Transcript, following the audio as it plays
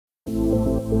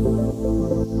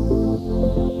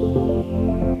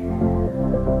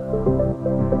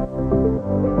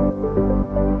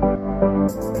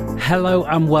Hello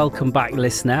and welcome back,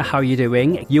 listener. How are you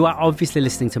doing? You are obviously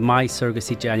listening to My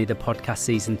Surrogacy Journey, the podcast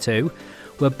season 2.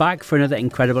 We're back for another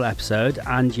incredible episode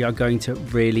and you're going to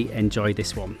really enjoy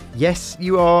this one. Yes,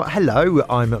 you are. Hello,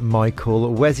 I'm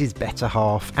Michael, Wes's better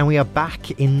half, and we are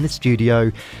back in the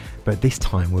studio, but this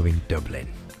time we're in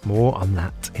Dublin. More on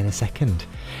that in a second.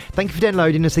 Thank you for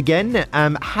downloading us again.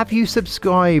 Have you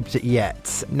subscribed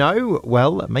yet? No?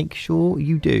 Well, make sure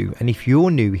you do. And if you're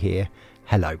new here,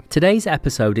 hello. Today's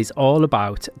episode is all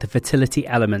about the fertility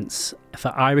elements for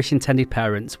Irish intended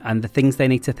parents and the things they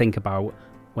need to think about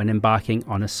when embarking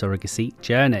on a surrogacy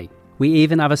journey. We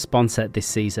even have a sponsor this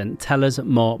season. Tell us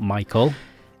more, Michael.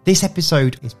 This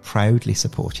episode is proudly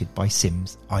supported by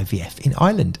Sims IVF in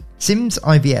Ireland. Sims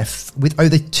IVF, with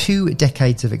over 2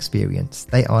 decades of experience,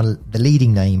 they are the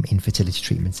leading name in fertility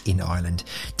treatments in Ireland,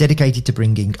 dedicated to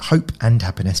bringing hope and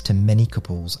happiness to many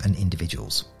couples and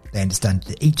individuals. They understand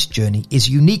that each journey is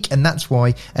unique, and that's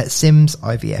why at Sims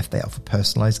IVF they offer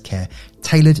personalised care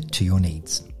tailored to your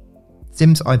needs.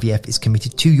 Sims IVF is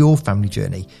committed to your family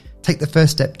journey. Take the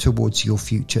first step towards your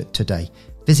future today.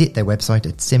 Visit their website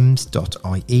at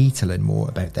sims.ie to learn more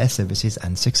about their services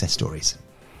and success stories.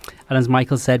 And as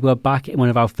Michael said, we're back in one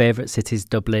of our favourite cities,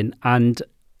 Dublin, and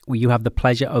you have the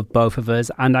pleasure of both of us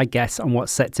and our guests on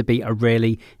what's set to be a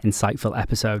really insightful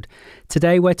episode.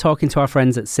 Today we're talking to our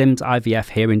friends at Sims IVF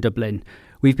here in Dublin.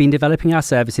 We've been developing our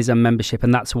services and membership,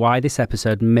 and that's why this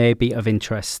episode may be of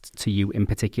interest to you in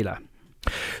particular.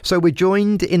 So we're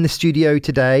joined in the studio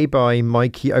today by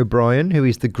Mikey O'Brien, who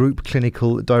is the Group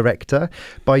Clinical Director,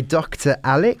 by Dr.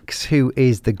 Alex, who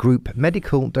is the Group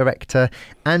Medical Director,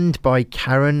 and by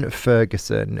Karen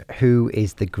Ferguson, who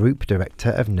is the Group Director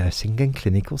of Nursing and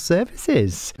Clinical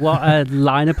Services. What a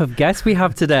lineup of guests we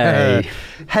have today.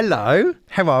 Hello,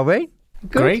 how are we?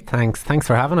 Good. Great, thanks. Thanks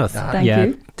for having us.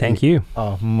 Thank you.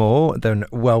 Oh, more than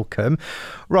welcome.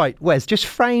 Right, Wes, just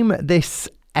frame this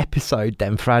episode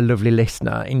then for our lovely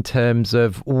listener in terms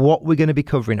of what we're going to be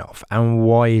covering off and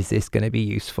why is this going to be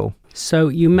useful. So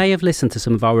you may have listened to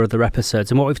some of our other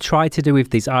episodes, and what we've tried to do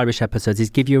with these Irish episodes is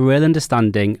give you a real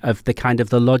understanding of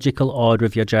the logical order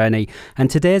of your journey. And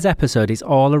today's episode is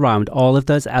all around all of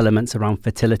those elements around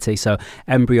fertility. So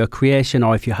embryo creation,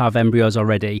 or if you have embryos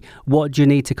already, what do you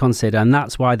need to consider? And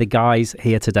that's why the guys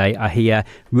here today are here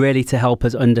really to help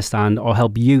us understand, or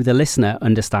help you, the listener,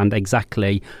 understand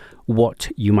exactly what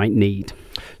you might need.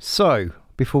 So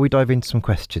before we dive into some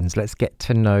questions, let's get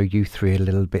to know you three a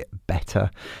little bit better.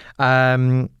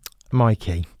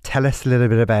 Mikey, tell us a little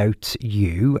bit about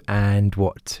you and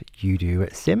what you do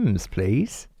at Sims,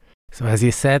 please. So as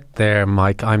you said there,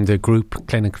 Mike, I'm the Group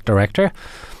Clinical Director.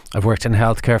 I've worked in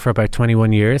healthcare for about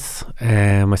 21 years.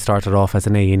 I started off as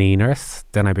an A&E nurse,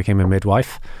 then I became a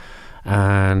midwife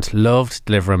and loved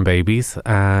delivering babies.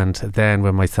 And then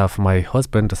when myself and my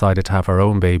husband decided to have our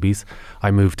own babies,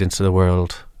 I moved into the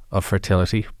world of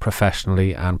fertility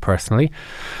professionally and personally.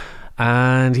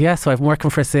 And so I've been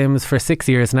working for Sims for 6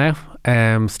 years now.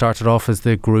 Started off as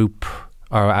the group,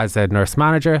 or as a nurse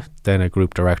manager, then a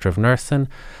group director of nursing,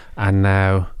 and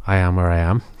now I am where I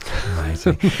am.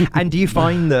 Amazing. And do you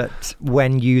find that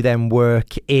when you then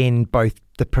work in both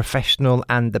the professional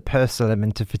and the personal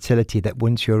element of fertility, that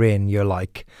once you're in, you're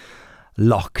like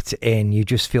locked in, you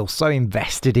just feel so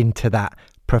invested into that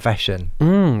profession?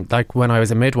 Like when I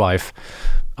was a midwife,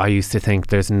 I used to think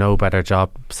there's no better job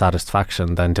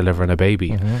satisfaction than delivering a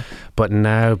baby. Mm-hmm. But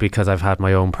now, because I've had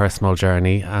my own personal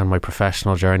journey and my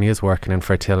professional journey is working in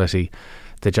fertility,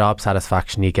 the job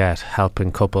satisfaction you get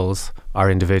helping couples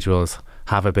or individuals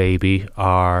have a baby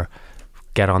or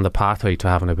get on the pathway to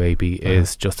having a baby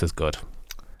is just as good.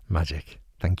 Magic.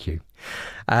 Thank you.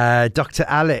 Dr.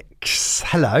 Alex,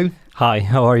 hello. Hi,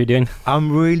 how are you doing?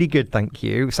 I'm really good, thank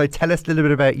you. So tell us a little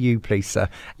bit about you, please, sir.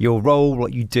 Your role,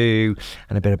 what you do,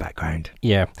 and a bit of background.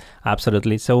 Yeah,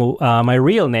 absolutely. So my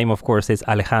real name, of course, is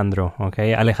Alejandro,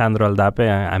 okay? Alejandro Aldape.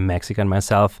 I'm Mexican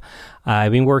myself.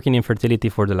 I've been working in fertility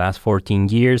for the last 14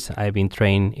 years. I've been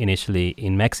trained initially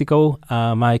in Mexico,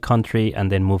 my country,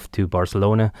 and then moved to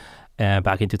Barcelona.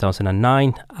 Back in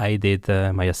 2009, I did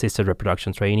my assisted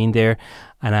reproduction training there,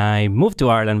 and I moved to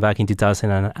Ireland back in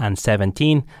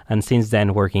 2017, and since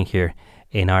then working here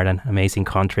in Ireland, amazing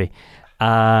country.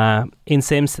 In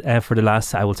Sims for the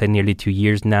last, I would say, nearly 2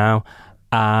 years now,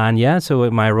 and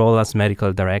so my role as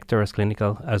medical director, as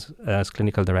clinical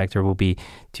director, will be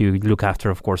to look after,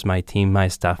 of course, my team, my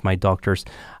staff, my doctors,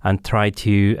 and try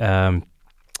to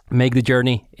make the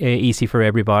journey easy for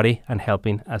everybody and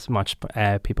helping as much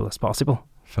people as possible.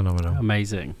 Phenomenal.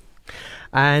 Amazing.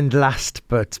 And last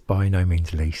but by no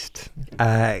means least,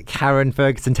 Karen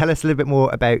Ferguson, tell us a little bit more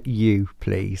about you,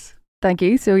 please. Thank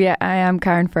you. So yeah, I am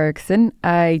Karen Ferguson.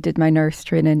 I did my nurse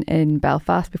training in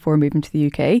Belfast before moving to the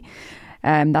UK.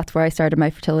 That's where I started my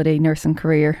fertility nursing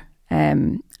career,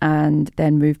 and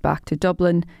then moved back to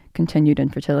Dublin, continued in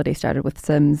fertility, started with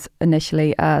Sims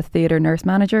initially as theatre nurse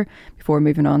manager before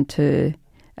moving on to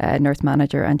nurse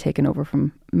manager and taking over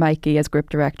from Mikey as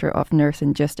group director of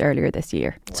nursing just earlier this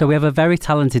year. So we have a very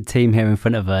talented team here in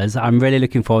front of us. I'm really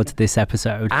looking forward to this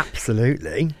episode.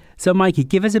 Absolutely. So, Mikey,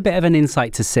 give us a bit of an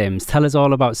insight to Sims. Tell us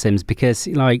all about Sims, because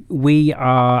we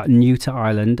are new to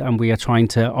Ireland and we are trying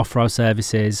to offer our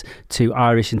services to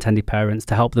Irish intended parents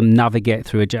to help them navigate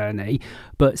through a journey.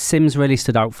 But Sims really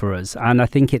stood out for us. And I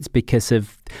think it's because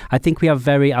I think we have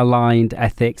very aligned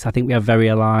ethics.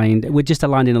 We're just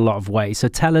aligned in a lot of ways. So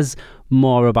tell us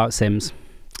more about Sims.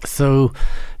 So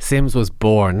Sims was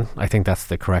born, I think that's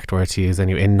the correct word to use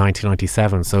anyway, in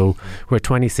 1997. So we're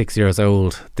 26 years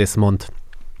old this month.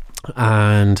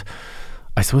 And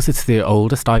I suppose it's the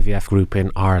oldest IVF group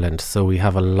in Ireland, so we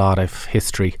have a lot of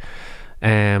history.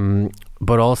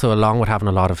 But also, along with having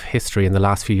a lot of history, in the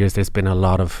last few years there's been a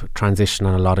lot of transition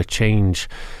and a lot of change.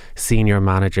 Senior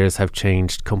managers have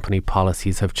changed, company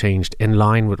policies have changed in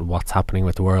line with what's happening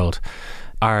with the world.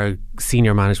 Our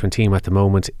senior management team at the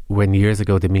moment, when years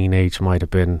ago the mean age might have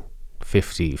been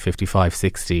 50, 55,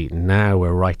 60. Now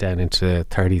we're right down into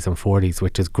 30s and 40s,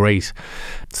 which is great.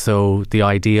 So the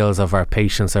ideals of our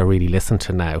patients are really listened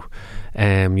to now.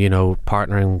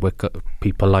 Partnering with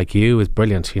people like you is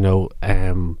brilliant.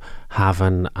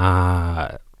 Having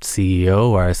a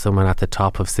CEO or someone at the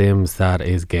top of Sims that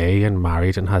is gay and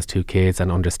married and has 2 kids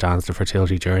and understands the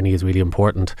fertility journey is really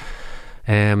important.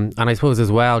 And I suppose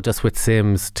as well, just with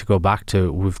Sims, to go back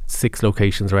to, we've 6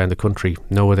 locations around the country.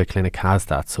 No other clinic has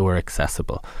that, so we're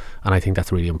accessible. And I think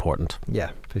that's really important.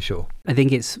 Yeah, for sure. I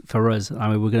think it's for us,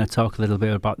 we're going to talk a little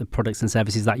bit about the products and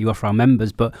services that you offer our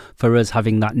members, but for us,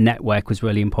 having that network was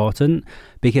really important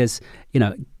because,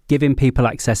 giving people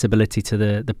accessibility to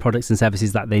the products and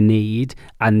services that they need,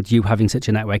 and you having such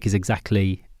a network is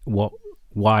exactly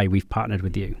why we've partnered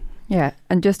with you. Yeah,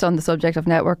 and just on the subject of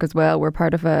network as well, we're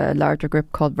part of a larger group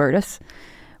called Virtus,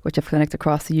 which have clinics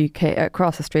across the UK,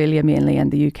 across Australia mainly, and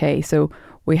the UK. So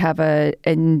we have a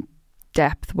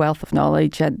in-depth wealth of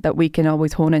knowledge that we can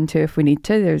always hone into if we need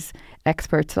to. There's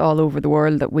experts all over the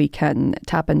world that we can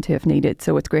tap into if needed.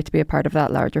 So it's great to be a part of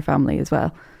that larger family as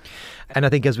well. And I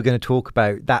think as we're going to talk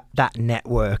about that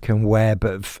network and web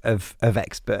of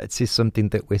experts is something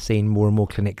that we're seeing more and more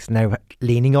clinics now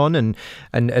leaning on, and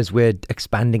as we're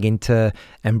expanding into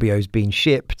embryos being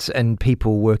shipped and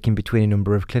people working between a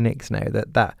number of clinics now,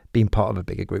 that being part of a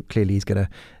bigger group clearly is going to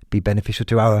be beneficial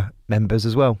to our members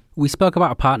as well. We spoke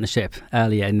about a partnership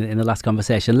earlier in the last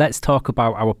conversation. Let's talk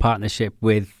about our partnership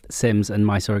with Sims and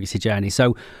My Surrogacy Journey.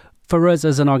 So for us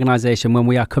as an organisation, when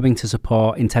we are coming to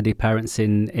support intended parents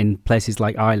in places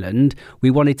like Ireland,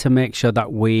 we wanted to make sure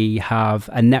that we have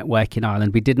a network in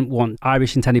Ireland. We didn't want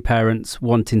Irish intended parents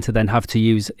wanting to then have to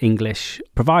use English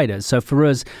providers. So for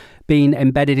us, being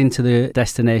embedded into the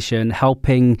destination,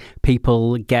 helping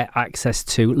people get access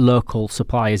to local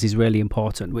suppliers is really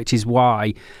important, which is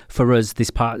why for us this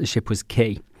partnership was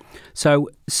key. So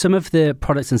some of the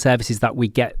products and services that we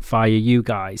get via you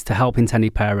guys to help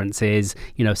intended parents is,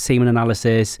 semen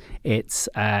analysis. It's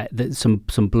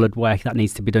some blood work that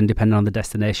needs to be done depending on the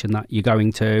destination that you're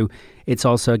going to. It's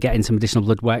also getting some additional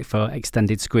blood work for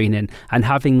extended screening, and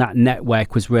having that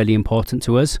network was really important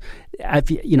to us.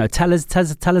 Tell us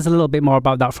a little bit more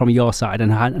about that from your side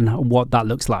and what that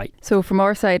looks like. So from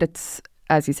our side, it's,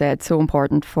 as you said, so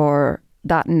important for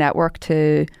that network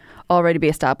to already be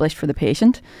established for the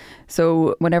patient.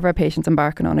 So whenever a patient's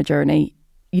embarking on a journey,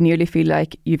 you nearly feel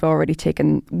like you've already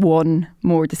taken one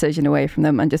more decision away from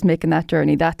them, and just making that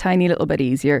journey that tiny little bit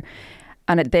easier.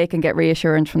 And they can get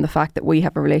reassurance from the fact that we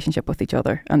have a relationship with each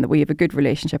other, and that we have a good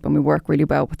relationship, and we work really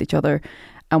well with each other,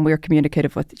 and we're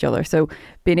communicative with each other. So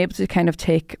being able to kind of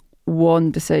take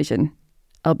one decision,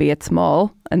 albeit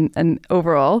small and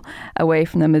overall, away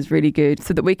from them is really good,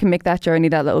 so that we can make that journey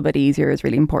that little bit easier is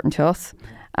really important to us.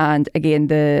 And again,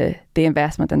 the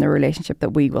investment and the relationship that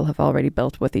we will have already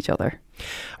built with each other.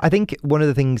 I think one of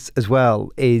the things as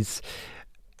well is,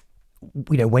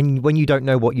 when you don't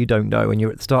know what you don't know, and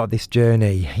you're at the start of this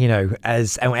journey,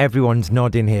 and everyone's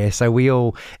nodding here,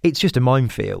 so it's just a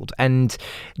minefield, and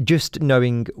just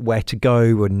knowing where to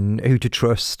go and who to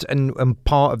trust, and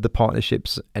part of the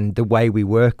partnerships and the way we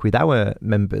work with our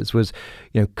members was,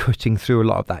 cutting through a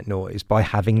lot of that noise by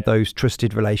having those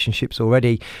trusted relationships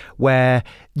already, where,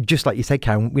 just like you said,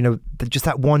 Karen, just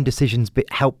that one decision's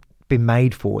helped be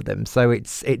made for them. So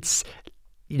it's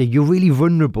you're really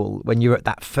vulnerable when you're at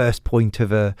that first point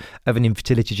of an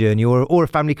infertility journey or a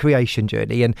family creation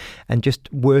journey, and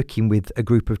just working with a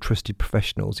group of trusted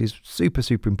professionals is super,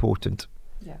 super important.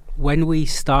 Yeah. When we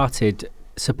started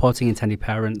supporting intended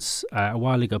parents a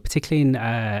while ago, particularly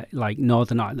in like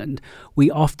Northern Ireland, we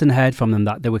often heard from them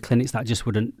that there were clinics that just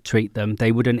wouldn't treat them.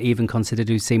 They wouldn't even consider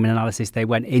doing semen analysis. They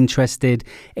weren't interested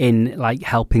in like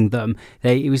helping them.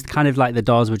 It was kind of like the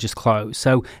doors were just closed.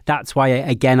 So that's why,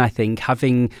 again, I think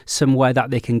having somewhere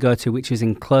that they can go to, which is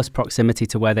in close proximity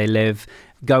to where they live,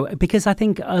 because I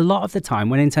think a lot of the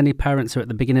time when intended parents are at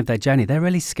the beginning of their journey, they're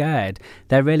really scared,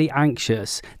 they're really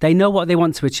anxious, they know what they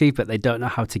want to achieve but they don't know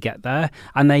how to get there,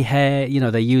 and they hear,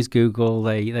 they use Google,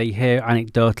 they hear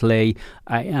anecdotally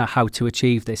how to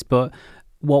achieve this. But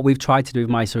what we've tried to do with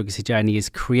My Surrogacy Journey is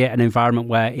create an environment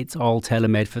where it's all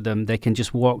tailor-made for them. They can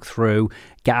just walk through,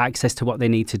 get access to what they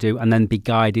need to do, and then be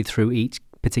guided through each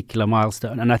particular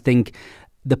milestone. And I think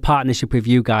the partnership with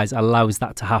you guys allows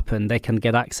that to happen. They can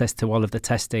get access to all of the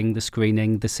testing, the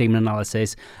screening, the semen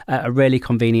analysis at a really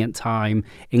convenient time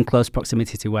in close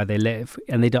proximity to where they live,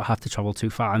 and they don't have to travel too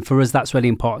far. And for us, that's really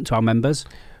important to our members.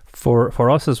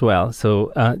 For us as well.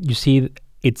 So you see,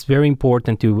 it's very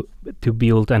important to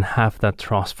build and have that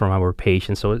trust from our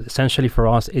patients. So essentially for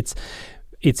us,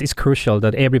 it's crucial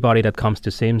that everybody that comes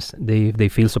to SIMS, they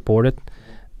feel supported.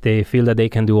 They feel that they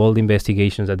can do all the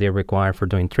investigations that they require for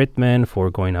doing treatment, for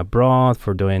going abroad,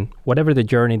 for doing whatever the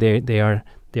journey they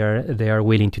are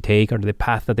willing to take, or the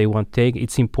path that they want to take.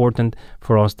 It's important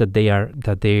for us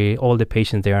that all the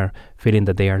patients, they are feeling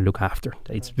that they are looked after.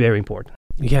 It's very important.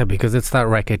 Yeah, because it's that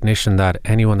recognition that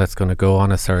anyone that's going to go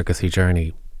on a surrogacy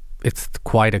journey, it's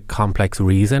quite a complex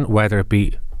reason, whether it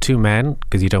be two men,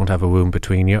 because you don't have a womb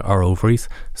between you, or ovaries,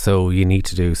 so you need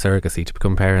to do surrogacy to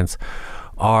become parents,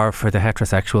 or for the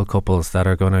heterosexual couples that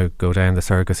are going to go down the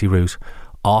surrogacy route.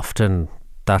 Often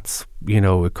that's,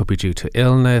 it could be due to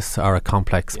illness or a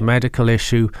complex medical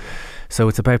issue. So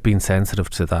it's about being sensitive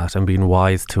to that and being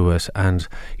wise to it. And,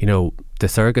 the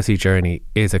surrogacy journey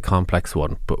is a complex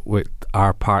one, but with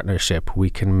our partnership, we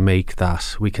can make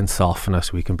that, we can soften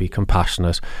it, we can be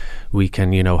compassionate, we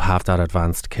can, have that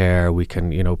advanced care, we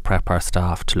can, prep our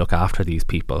staff to look after these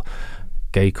people,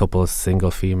 gay couples, single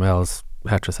females,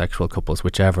 heterosexual couples,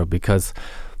 whichever, because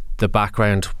the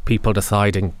background, people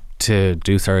deciding to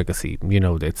do surrogacy,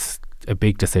 it's a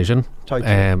big decision. Totally.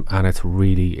 And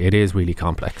it is really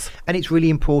complex. And it's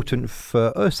really important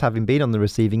for us, having been on the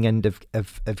receiving end of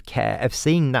care, of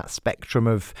seeing that spectrum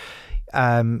of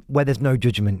where there's no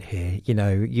judgment here.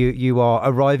 You are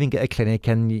arriving at a clinic,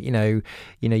 and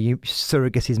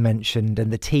surrogacy is mentioned,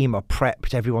 and the team are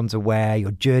prepped, everyone's aware,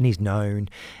 your journey's known,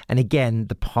 and again,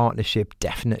 the partnership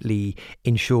definitely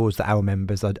ensures that our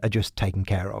members are just taken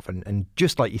care of, and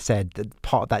just like you said, that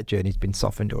part of that journey's been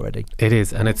softened already. It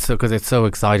is, and it's so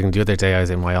exciting. The other day I was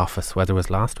in my office, whether it was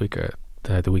last week or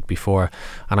the week before,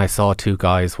 and I saw two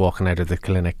guys walking out of the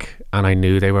clinic, and I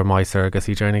knew they were My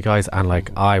Surrogacy Journey guys,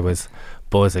 and I was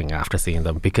buzzing after seeing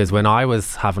them, because when I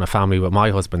was having a family with my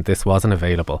husband, this wasn't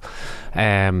available.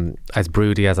 As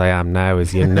broody as I am now,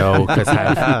 as you know,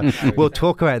 because we'll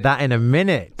talk about that in a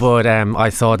minute. But I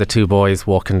saw the two boys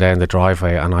walking down the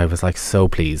driveway, and I was so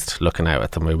pleased looking out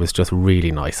at them. It was just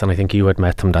really nice, and I think you had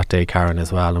met them that day, Karen,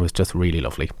 as well, and it was just really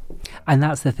lovely. And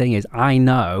that's the thing, is I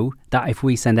know that if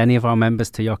we send any of our members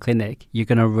to your clinic, you're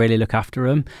going to really look after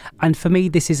them. And for me,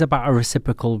 this is about a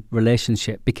reciprocal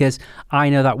relationship, because I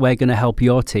know that we're going to help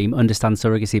your team understand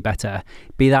surrogacy better,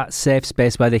 be that safe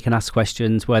space where they can ask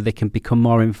questions, where they can become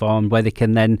more informed, where they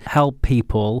can then help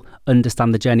people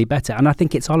understand the journey better. And I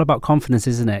think it's all about confidence,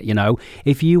 isn't it?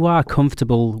 If you are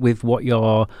comfortable with what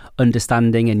you're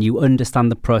understanding, and you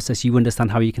understand the process, you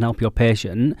understand how you can help your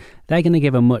patient, they're going to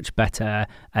give a much better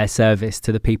service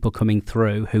to the people coming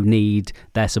through who need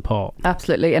their support.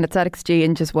 Absolutely, and it's that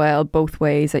exchange as well, both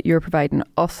ways, that you're providing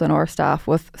us and our staff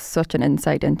with such an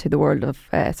insight into the world of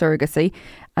surrogacy,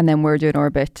 and then we're doing our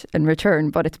bit in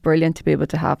return. But it's brilliant to be able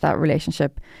to have that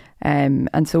relationship, and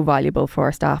so valuable for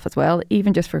our staff as well,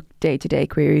 even just for day-to-day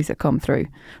queries that come through,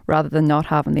 rather than not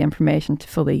having the information to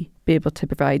fully be able to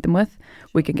provide them with.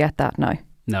 We can get that now.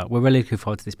 No, we're really looking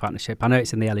forward to this partnership. I know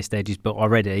it's in the early stages, but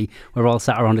already we're all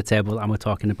sat around the table and we're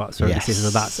talking about surrogacy,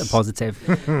 so that's a positive.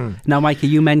 Now, Micah,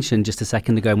 you mentioned just a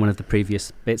second ago in one of the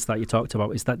previous bits that you talked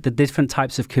about, is that the different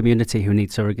types of community who need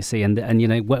surrogacy,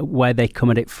 and where they come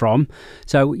at it from.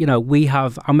 So, we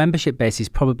have, our membership base is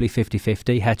probably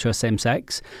 50-50, hetero,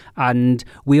 same-sex, and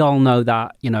we all know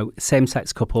that,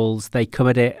 same-sex couples, they come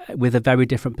at it with a very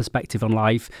different perspective on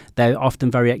life. They're often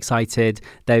very excited.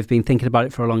 They've been thinking about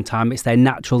it for a long time. It's their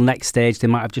natural natural next stage. They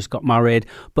might have just got married,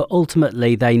 but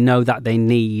ultimately they know that they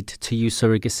need to use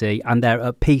surrogacy, and they're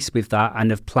at peace with that and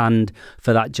have planned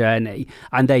for that journey,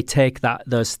 and they take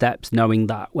those steps knowing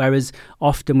that. Whereas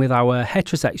often with our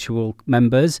heterosexual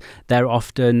members, they're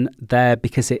often there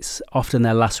because it's often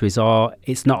their last resort.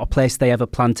 It's not a place they ever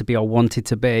planned to be or wanted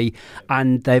to be,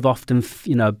 and they've often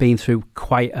been through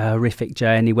quite a horrific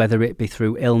journey, whether it be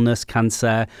through illness,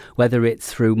 cancer, whether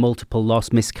it's through multiple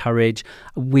loss, miscarriage.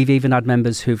 We've even had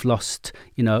members who've lost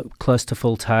close to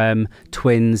full term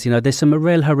twins. There's some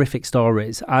real horrific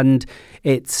stories, and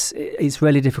it's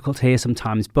really difficult to hear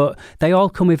sometimes, but they all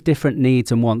come with different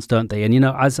needs and wants, don't they? And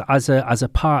as a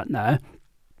partner,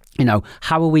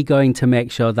 how are we going to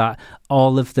make sure that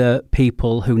all of the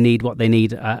people who need what they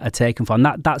need are taken for? And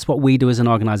that's what we do as an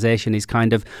organisation, is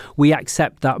kind of, we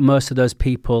accept that most of those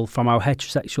people from our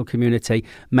heterosexual community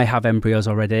may have embryos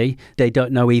already. They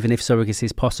don't know even if surrogacy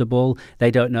is possible.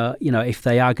 They don't know, if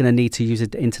they are going to need to use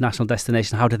an international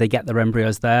destination, how do they get their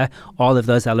embryos there? All of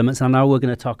those elements. And I know we're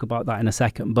going to talk about that in a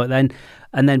second. But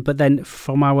then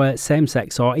from our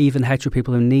same-sex or even hetero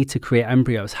people who need to create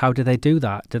embryos, how do they do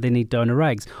that? Do they need donor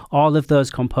eggs? All of those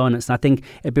components. And I think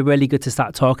it'd be really good to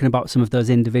start talking about some of those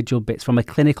individual bits from a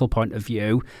clinical point of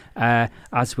view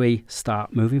as we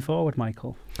start moving forward,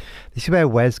 Michael. This is where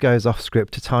Wes goes off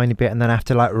script a tiny bit, and then I have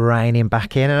to rein him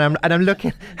back in. And I'm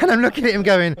looking at him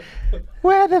going,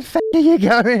 "Where the f*** are you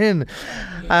going?"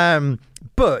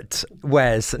 But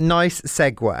Wes, nice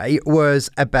segue, was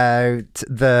about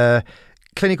the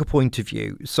clinical point of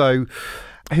view. So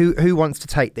who wants to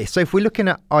take this? So if we're looking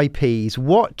at IPs,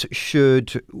 what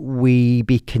should we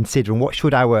be considering? What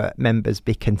should our members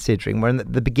be considering? We're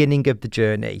at the beginning of the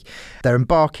journey. They're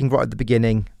embarking right at the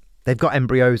beginning. They've got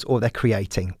embryos or they're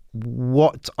creating.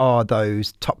 What are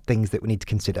those top things that we need to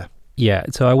consider? Yeah,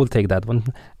 so I will take that one.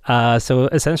 So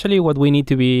essentially what we need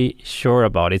to be sure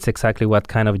about, it's exactly what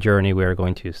kind of journey we're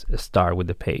going to start with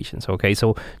the patients. Okay,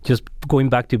 so just going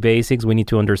back to basics, we need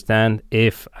to understand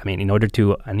in order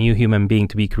to a new human being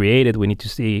to be created, we need to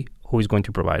see who is going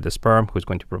to provide the sperm, who is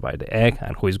going to provide the egg,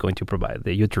 and who is going to provide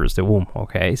the uterus, the womb.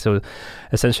 Okay, so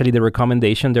essentially the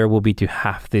recommendation there will be to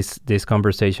have this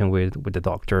conversation with the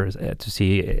doctor to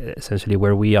see essentially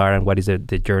where we are and what is the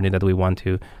journey that we want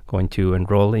to going to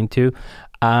enroll into.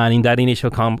 And in that initial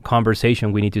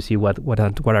conversation, we need to see what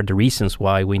are the reasons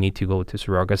why we need to go to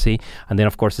surrogacy, and then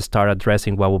of course start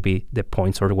addressing what will be the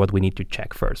points or what we need to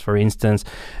check first. For instance,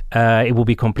 it will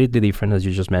be completely different, as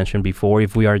you just mentioned before,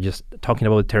 if we are just talking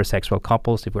about heterosexual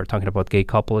couples, if we're talking about gay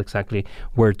couple, exactly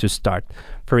where to start.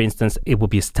 For instance, it will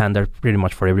be standard pretty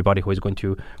much for everybody who is going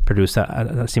to produce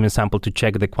a semen sample to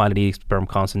check the quality, sperm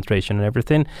concentration and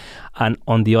everything. And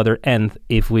on the other end,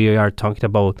 if we are talking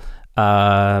about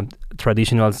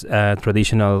traditional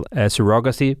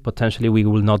surrogacy, potentially we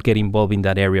will not get involved in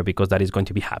that area because that is going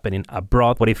to be happening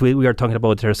abroad. But if we are talking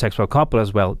about heterosexual couple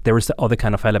as well, there is other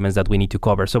kind of elements that we need to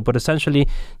cover. So, but essentially,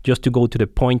 just to go to the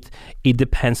point, it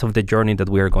depends on the journey that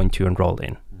we are going to enroll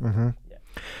in. Mm-hmm. Yeah.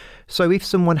 So if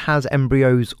someone has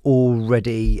embryos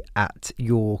already at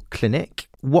your clinic,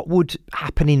 what would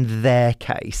happen in their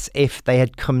case if they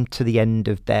had come to the end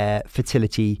of their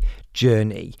fertility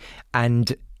journey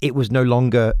and it was no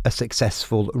longer a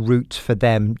successful route for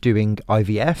them doing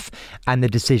IVF, and the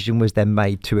decision was then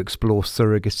made to explore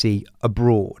surrogacy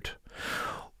abroad?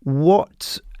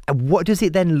 What does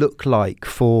it then look like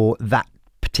for that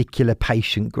particular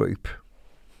patient group?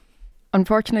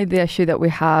 Unfortunately, the issue that we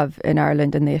have in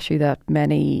Ireland, and the issue that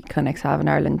many clinics have in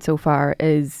Ireland so far,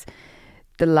 is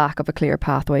the lack of a clear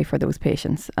pathway for those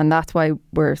patients. And that's why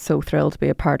we're so thrilled to be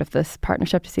a part of this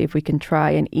partnership, to see if we can try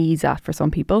and ease that for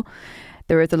some people.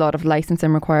 There is a lot of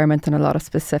licensing requirements and a lot of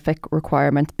specific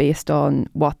requirements based on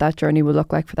what that journey will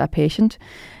look like for that patient.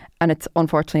 And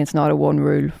unfortunately, it's not a one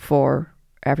rule for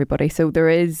everybody. So there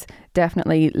is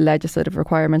definitely legislative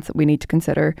requirements that we need to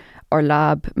consider. Our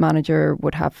lab manager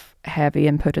would have heavy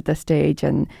input at this stage,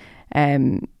 and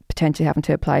potentially having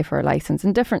to apply for a license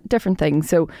and different things.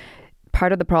 So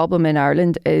part of the problem in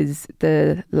Ireland is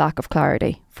the lack of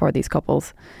clarity for these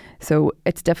couples. So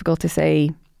it's difficult to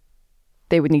say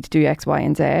they would need to do X, Y,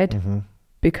 and Z, mm-hmm.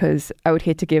 because I would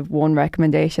hate to give one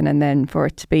recommendation and then for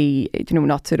it to be,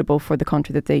 not suitable for the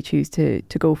country that they choose to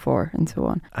go for, and so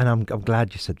on. And I'm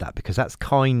glad you said that, because that's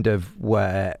kind of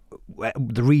where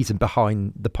the reason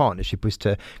behind the partnership was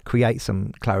to create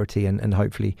some clarity and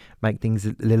hopefully make things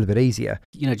a little bit easier.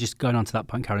 Just going on to that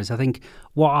point, Karen, I think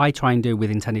what I try and do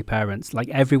with intended parents, like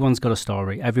everyone's got a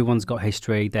story, everyone's got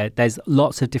history, there's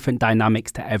lots of different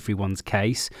dynamics to everyone's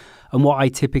case. And what I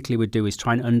typically would do is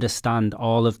try and understand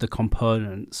all of the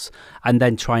components and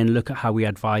then try and look at how we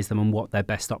advise them and what their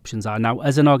best options are. Now,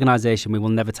 as an organisation, we will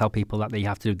never tell people that they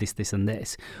have to do this, this and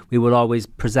this. We will always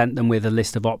present them with a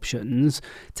list of options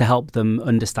to help them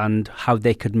understand how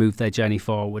they could move their journey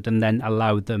forward and then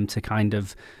allow them to kind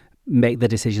of make the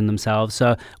decision themselves.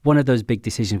 So one of those big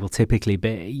decisions will typically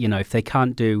be, if they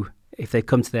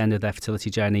come to the end of their fertility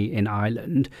journey in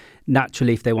Ireland,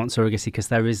 naturally, if they want surrogacy, because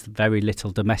there is very little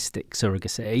domestic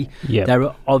surrogacy,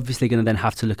 they're obviously going to then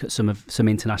have to look at some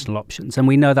international options. And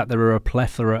we know that there are a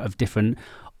plethora of different,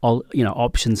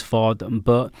 options for them,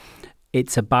 but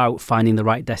it's about finding the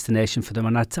right destination for them.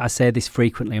 And I say this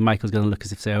frequently, and Michael's going to look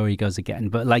as if, he goes again.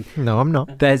 But no, I'm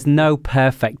not. There's no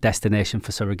perfect destination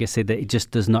for surrogacy. That it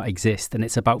just does not exist. And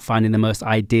it's about finding the most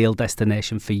ideal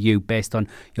destination for you based on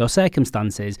your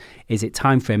circumstances. Is it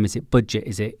time frame? Is it budget?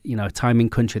 Is it, time in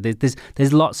country?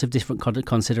 There's lots of different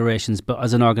considerations. But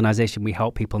as an organisation, we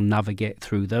help people navigate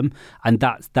through them. And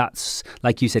that's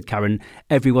like you said, Karen,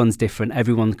 everyone's different.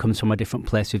 Everyone comes from a different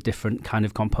place with different kind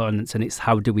of components. And it's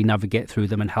how do we navigate through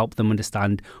them and help them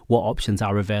understand what options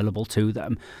are available to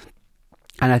them.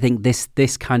 And I think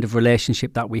this kind of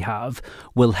relationship that we have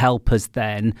will help us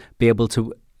then be able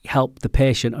to help the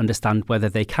patient understand whether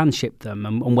they can ship them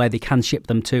and where they can ship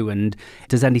them to, and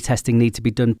does any testing need to be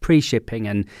done pre-shipping,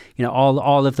 and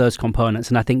all of those components.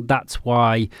 And I think that's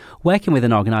why working with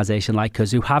an organisation like us,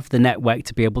 who have the network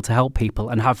to be able to help people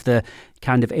and have the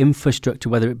kind of infrastructure,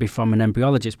 whether it be from an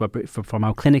embryologist, whether it be from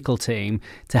our clinical team,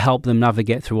 to help them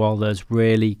navigate through all those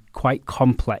really quite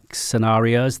complex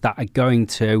scenarios that are going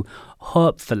to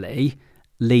hopefully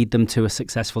lead them to a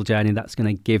successful journey that's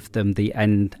going to give them the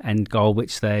end goal,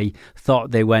 which they thought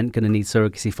they weren't going to need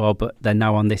surrogacy for, but they're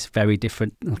now on this very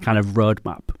different kind of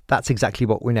roadmap. That's exactly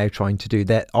what we're now trying to do.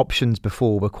 Their options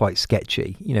before were quite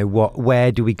sketchy.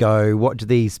 Where do we go? What do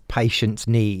these patients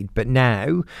need? But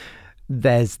now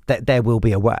there will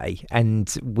be a way,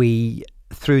 and we,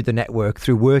 through the network,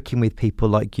 through working with people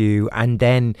like you and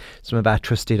then some of our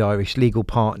trusted Irish legal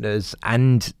partners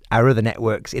and our other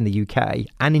networks in the UK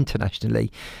and internationally,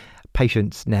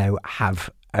 patients now have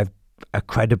a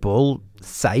credible,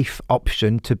 safe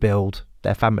option to build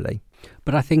their family.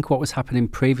 But I think what was happening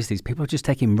previously is people were just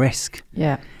taking risk.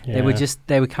 Yeah.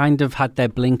 They were kind of had their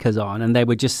blinkers on, and they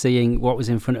were just seeing what was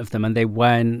in front of them, and they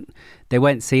weren't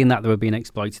seeing that they were being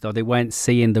exploited, or they weren't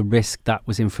seeing the risk that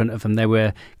was in front of them. They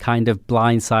were kind of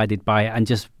blindsided by it and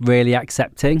just really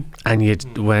accepting. And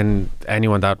when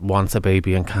anyone that wants a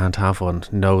baby and can't have one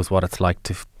knows what it's like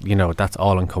to, that's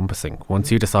all encompassing.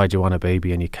 Once you decide you want a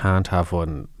baby and you can't have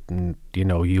one,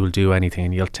 you'll do anything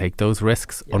and you'll take those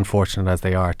risks, unfortunate as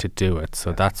they are, to do it.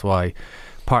 So that's why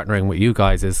partnering with you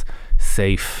guys is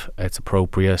safe, it's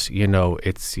appropriate,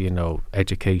 it's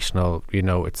educational,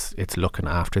 it's looking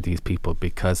after these people,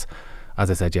 because as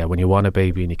I said, when you want a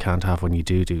baby and you can't have one, you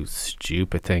do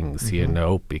stupid things,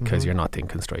 because you're not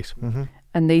thinking straight.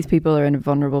 And these people are in a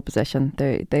vulnerable position.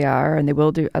 They are, and they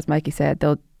will do, as Mikey said,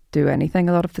 they'll do anything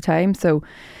a lot of the time. So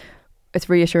it's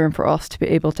reassuring for us to be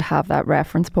able to have that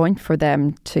reference point for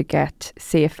them to get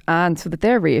safe, and so that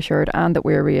they're reassured and that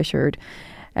we're reassured,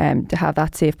 to have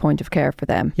that safe point of care for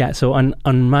them. Yeah, so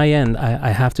on my end, I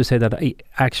have to say that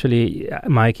actually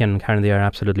Mike and Karen, they are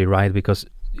absolutely right, because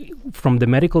from the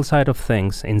medical side of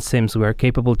things in SIMS, we are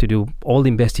capable to do all the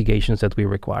investigations that we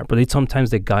require. But it's sometimes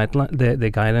the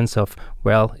guidance of,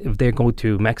 if they go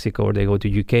to Mexico or they go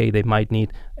to UK, they might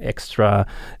need extra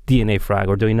DNA frag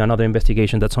or doing another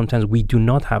investigation that sometimes we do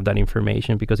not have that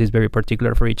information because it's very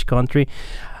particular for each country.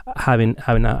 Having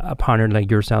a partner like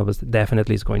yourself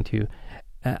definitely is going to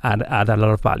add a lot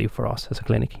of value for us as a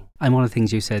clinic. And one of the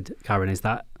things you said, Karen, is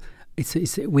that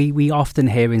we often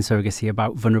hear in surrogacy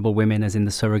about vulnerable women, as in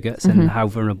the surrogates, and how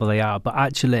vulnerable they are. But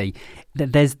actually,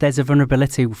 there's a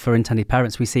vulnerability for intended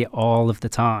parents. We see it all of the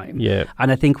time. Yeah.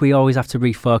 And I think we always have to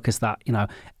refocus that,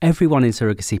 everyone in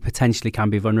surrogacy potentially can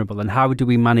be vulnerable. And how do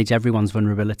we manage everyone's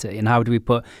vulnerability? And how do we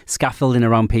put scaffolding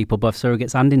around people, both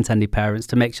surrogates and intended parents,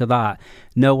 to make sure that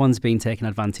no one's being taken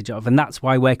advantage of? And that's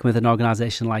why working with an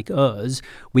organisation like us,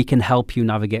 we can help you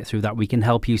navigate through that. We can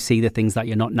help you see the things that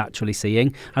you're not naturally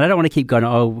seeing. And I don't want to keep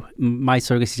going, my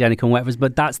surrogacy journey can whatever,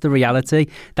 but that's the reality.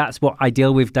 That's what I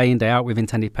deal with day in, day out with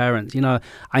intended parents.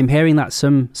 I'm hearing that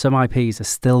some IPs are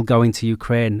still going to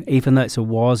Ukraine, even though it's a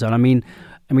war zone. I mean,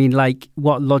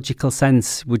 what logical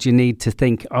sense would you need to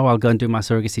think, I'll go and do my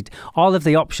surrogacy? All of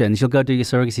the options, you'll go do your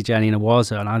surrogacy journey in a war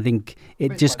zone. I think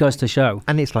it just goes to show.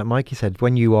 And it's like Mikey said,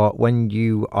 when you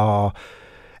are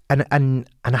and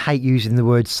I hate using the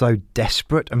word so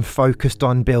desperate and focused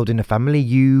on building a family,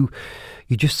 you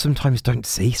just sometimes don't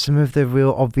see some of the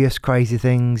real obvious crazy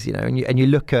things, and you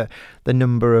look at the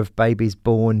number of babies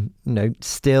born,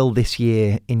 still this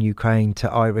year in Ukraine to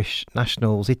Irish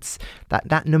nationals. It's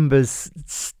that number's,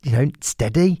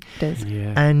 steady. It is.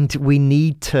 Yeah. And we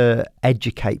need to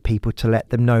educate people to let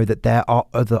them know that there are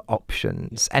other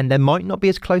options, and they might not be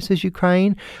as close as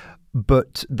Ukraine,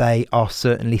 but they are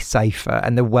certainly safer,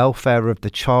 and the welfare of the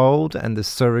child and the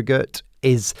surrogate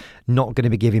is not going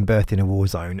to be giving birth in a war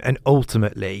zone. And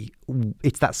ultimately,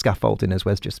 it's that scaffolding, as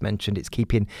Wes just mentioned. It's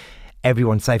keeping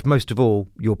everyone safe, most of all,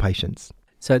 your patients.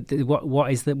 So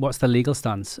what's the legal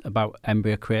stance about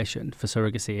embryo creation for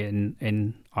surrogacy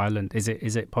in Ireland? Is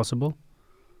it possible?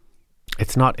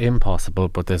 It's not impossible,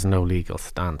 but there's no legal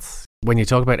stance. When you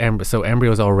talk about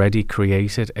embryos already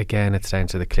created, again, it's down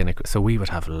to the clinic. So we would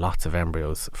have lots of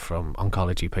embryos from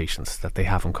oncology patients that they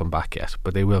haven't come back yet,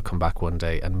 but they will come back one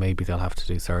day, and maybe they'll have to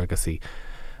do surrogacy.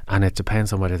 And it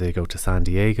depends on whether they go to San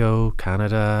Diego,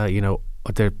 Canada,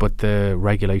 but the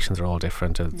regulations are all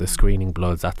different. The screening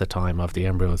bloods at the time of the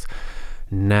embryos.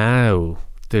 Now,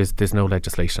 there's no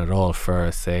legislation at all for,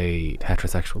 say,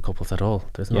 heterosexual couples at all.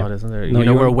 There's not, isn't there?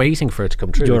 No, we're waiting for it to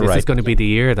come true. This is going to be the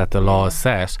year that the law is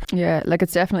set. Yeah,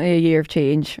 it's definitely a year of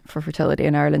change for fertility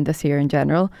in Ireland this year in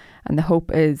general. And the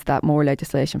hope is that more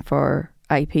legislation for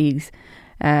IPs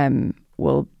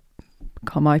will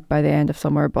come out by the end of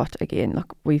summer. But again,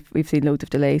 look, we've seen loads of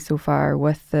delays so far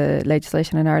with the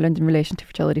legislation in Ireland in relation to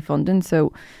fertility funding.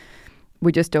 So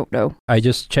we just don't know. I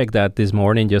just checked that this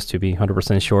morning just to be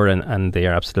 100% sure, and they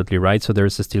are absolutely right. So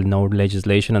there's still no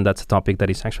legislation, and that's a topic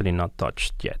that is actually not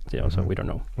touched yet. So we don't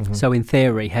know. Mm-hmm. So in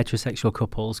theory, heterosexual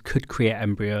couples could create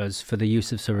embryos for the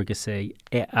use of surrogacy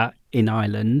in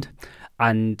Ireland,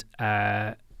 and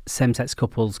same-sex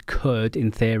couples could,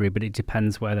 in theory, but it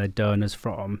depends where their donor's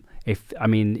from.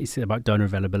 It's about donor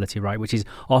availability, right? Which is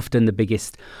often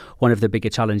one of the bigger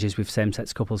challenges with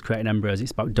same-sex couples creating embryos.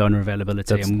 It's about donor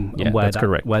availability and where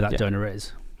that donor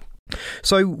is.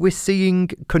 So we're seeing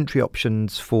country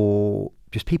options for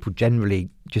just people generally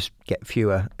just get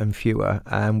fewer and fewer.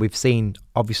 We've seen,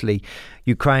 obviously,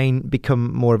 Ukraine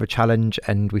become more of a challenge,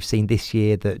 and we've seen this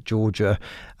year that Georgia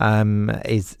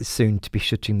is soon to be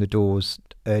shutting the doors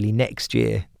early next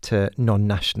year to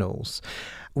non-nationals.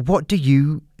 What do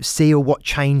you see, or what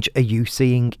change are you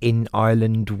seeing in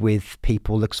Ireland with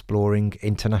people exploring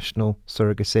international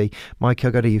surrogacy? Mike,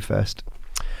 I'll go to you first.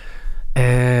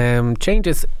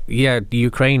 Changes,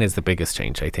 Ukraine is the biggest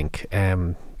change, I think.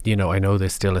 I know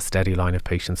there's still a steady line of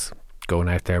patients going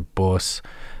out there, but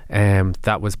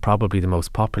that was probably the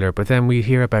most popular. But then we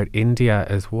hear about India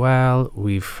as well.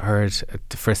 We've heard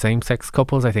for same-sex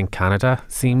couples, I think Canada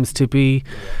seems to be.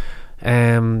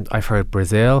 I've heard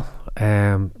Brazil,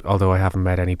 although I haven't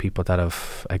met any people that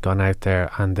have gone out there,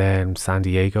 and then San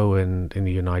Diego in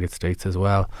the United States as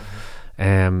well.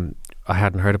 I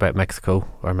hadn't heard about Mexico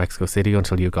or Mexico City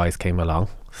until you guys came along.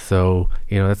 So,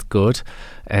 that's good.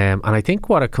 And I think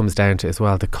what it comes down to as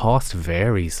well, the cost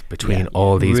varies between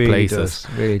all these places.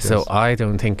 Really does. So I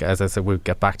don't think, as I said, we'll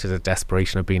get back to the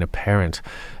desperation of being a parent.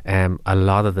 A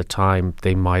lot of the time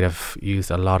they might have used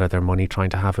a lot of their money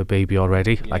trying to have a baby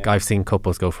already. Yeah. Like I've seen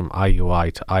couples go from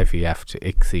IUI to IVF to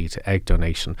ICSI to egg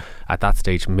donation. At that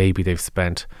stage, maybe they've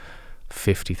spent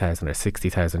 50,000 or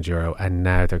 60,000 euro, and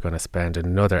now they're going to spend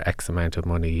another X amount of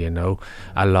money,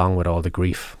 along with all the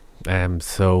grief.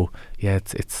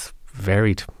 It's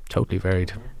varied, totally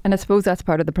varied. And I suppose that's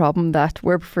part of the problem, that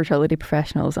we're fertility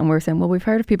professionals and we're saying, well, we've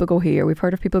heard of people go here, we've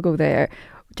heard of people go there.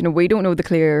 We don't know the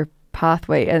clear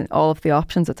pathway, and all of the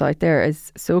options that's out there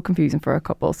is so confusing for a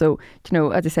couple. So,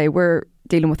 as I say, we're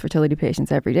dealing with fertility patients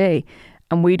every day,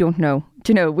 and we don't know.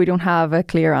 We don't have a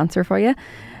clear answer for you.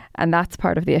 And that's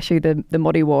part of the issue, the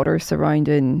muddy waters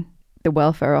surrounding the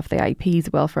welfare of the IPs,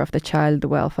 the welfare of the child, the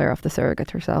welfare of the surrogate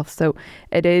herself. So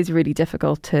it is really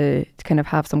difficult to kind of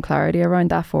have some clarity around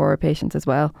that for our patients as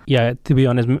well. Yeah, to be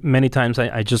honest, many times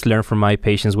I just learn from my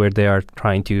patients where they are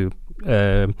trying to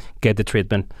get the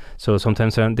treatment. So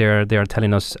sometimes they are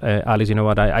telling us, Alex, you know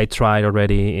what, I tried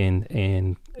already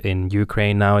in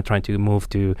Ukraine. Now I'm trying to move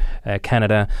to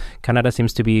Canada. Canada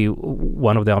seems to be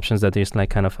one of the options that is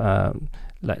kind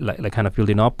of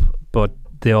building up, but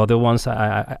the other ones,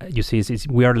 you see,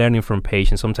 we are learning from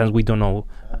patients. Sometimes we don't know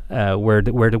where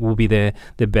will be the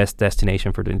best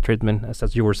destination for the treatment.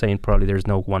 As you were saying, probably there's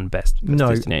no one best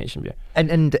destination. Yeah.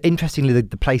 And interestingly,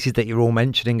 the places that you're all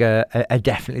mentioning are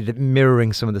definitely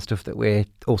mirroring some of the stuff that we're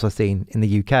also seeing in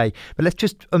the UK. But let's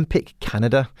just unpick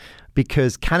Canada,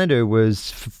 because Canada was,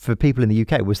 for people in the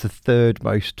UK, was the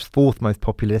fourth most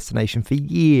popular destination for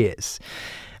years.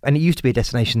 And it used to be a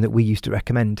destination that we used to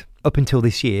recommend up until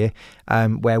this year,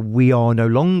 where we are no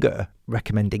longer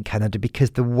recommending Canada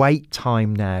because the wait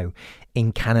time now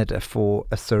in Canada for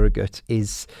a surrogate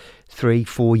is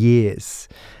 3-4 years.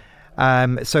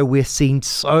 So we're seeing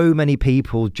so many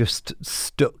people just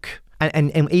stuck.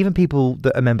 And even people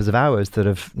that are members of ours that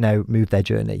have now moved their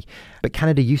journey. But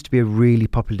Canada used to be a really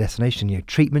popular destination. You know,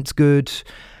 treatment's good,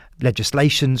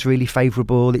 legislation's really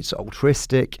favourable, it's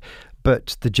altruistic,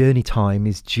 but the journey time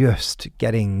is just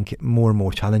getting more and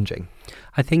more challenging.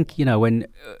 I think, you know,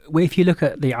 if you look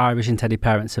at the Irish intended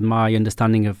parents, and my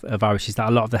understanding of Irish is that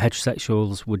a lot of the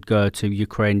heterosexuals would go to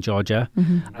Ukraine, Georgia,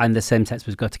 and the same-sex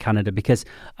would go to Canada because,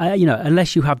 you know,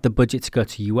 unless you have the budget to go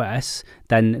to US,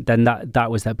 then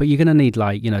that was that. But you're going to need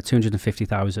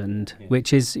 250,000,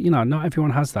 which is, you know, not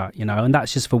everyone has that, you know, and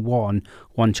that's just for one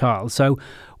child. So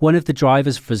one of the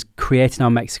drivers for us creating our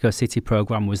Mexico City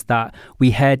program was that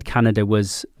we heard Canada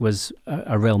was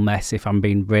a real mess, if I'm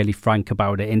being really frank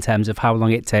about it, in terms of how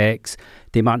long it takes,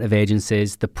 the amount of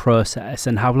agencies, the process,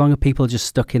 and how long are people just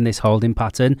stuck in this holding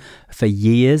pattern for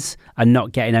years and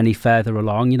not getting any further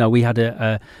along. You know, we had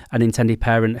an intended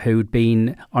parent who'd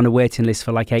been on a waiting list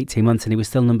for 18 months and he was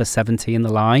still number 70 in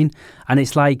the line. And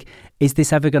it's like, is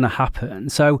this ever going to happen?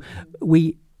 So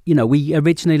we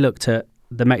originally looked at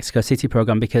the Mexico City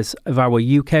program because of our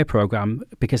UK program,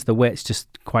 because the wait's just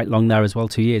quite long there as well,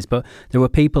 2 years. But there were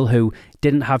people who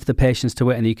didn't have the patience to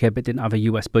wait in the UK but didn't have a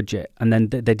US budget, and then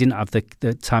they didn't have the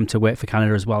time to wait for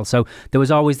Canada as well. So there was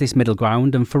always this middle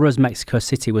ground, and for us Mexico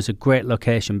City was a great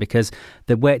location because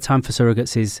the wait time for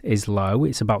surrogates is low.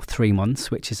 It's about 3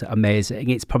 months, which is amazing.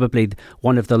 It's probably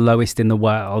one of the lowest in the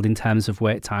world in terms of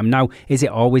wait time. Now, is it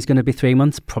always going to be 3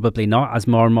 months? Probably not. As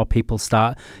more and more people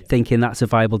start thinking that's a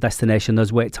viable destination,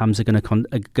 those wait times are going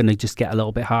to just get a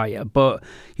little bit higher. But,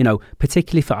 you know,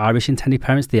 particularly for Irish intended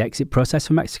parents, the exit process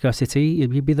for Mexico City,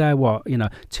 you'd be there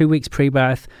 2 weeks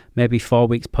pre-birth, maybe 4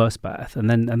 weeks post-birth, and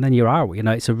then you're out. You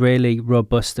know, it's a really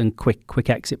robust and quick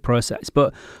exit process.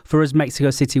 But for us, Mexico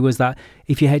City was that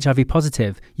if you're HIV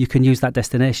positive, you can use that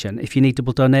destination. If you need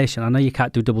double donation, I know you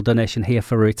can't do double donation here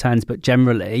for returns, but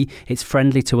generally it's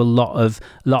friendly to a lot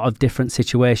of different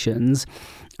situations.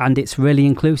 And it's really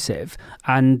inclusive.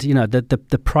 And, you know,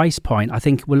 the price point, I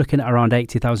think we're looking at around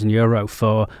 €80,000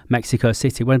 for Mexico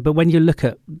City. But when you look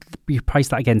at, you price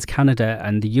that against Canada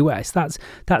and the US,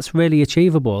 that's really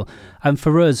achievable. And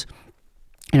for us,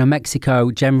 you know,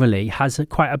 Mexico generally has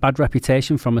quite a bad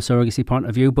reputation from a surrogacy point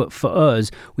of view, but for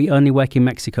us, we only work in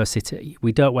Mexico City.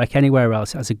 We don't work anywhere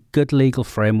else. It has a good legal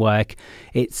framework.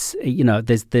 It's, you know,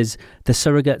 there's the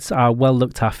surrogates are well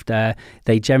looked after.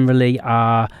 They generally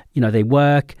are, you know, they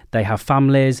work, they have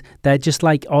families. They're just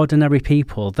like ordinary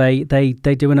people. They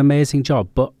do an amazing job.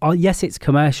 But yes, it's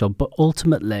commercial, but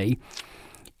ultimately,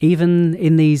 even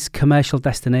in these commercial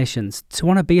destinations, to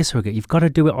want to be a surrogate, you've got to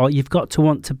do it all. You've got to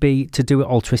want to do it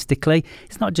altruistically.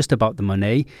 It's not just about the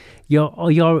money.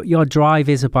 Your drive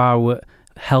is about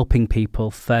helping people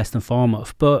first and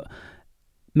foremost. But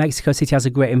Mexico City has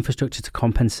a great infrastructure to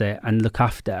compensate and look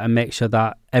after and make sure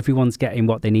that everyone's getting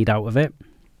what they need out of it.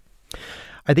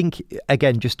 I think,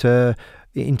 again, just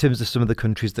in terms of some of the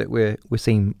countries that we're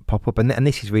seeing pop up, and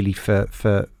this is really for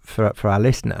our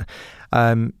listener,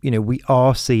 you know, we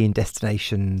are seeing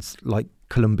destinations like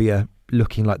Colombia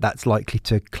looking like that's likely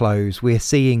to close. We're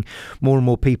seeing more and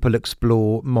more people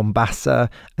explore Mombasa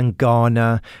and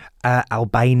Ghana,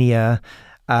 Albania,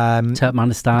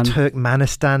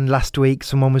 Turkmenistan last week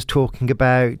someone was talking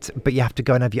about, but you have to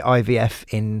go and have your IVF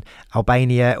in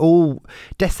Albania. All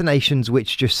destinations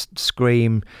which just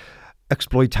scream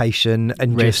exploitation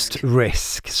and just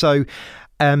risk. So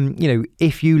you know,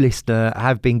 if you, listener,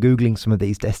 have been Googling some of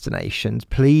these destinations,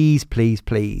 please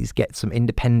get some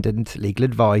independent legal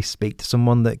advice. Speak to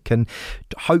someone that can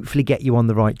hopefully get you on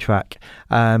the right track,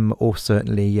 or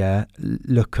certainly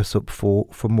look us up for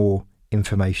more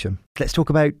information. Let's talk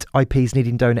about IPs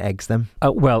needing donor eggs then.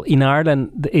 Well, in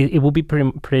Ireland, it will be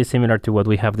pretty similar to what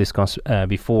we have discussed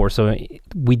before. So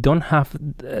we don't have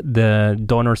the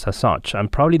donors as such.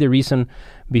 And probably the reason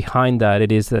behind that,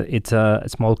 it is that it's a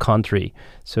small country,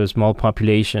 so a small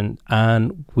population.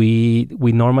 And we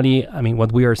normally, I mean,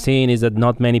 what we are seeing is that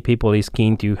not many people is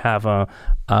keen to have a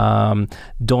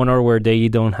donor where they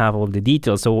don't have all the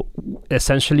details. So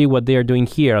essentially what they are doing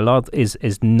here a lot is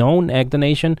known egg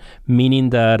donation,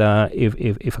 meaning that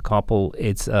if a couple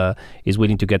is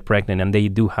willing to get pregnant and they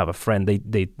do have a friend,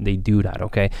 they do that.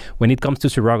 Okay. When it comes to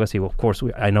surrogacy, of course,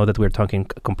 I know that we're talking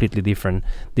a completely different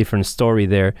story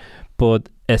there, but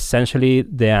essentially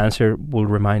the answer will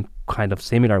remain kind of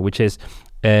similar, which is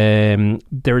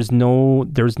there's no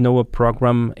a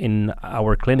program in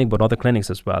our clinic, but other clinics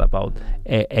as well, about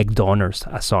egg donors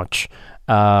as such.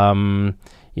 So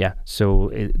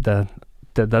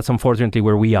that's unfortunately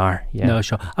where we are. Yeah. No,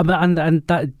 sure. And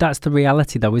that's the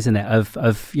reality, though, isn't it?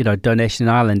 Of donation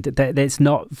in Ireland. It's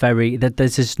not very.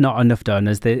 There's just not enough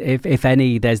donors. If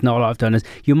any, there's not a lot of donors.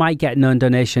 You might get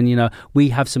non-donation. We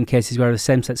have some cases where a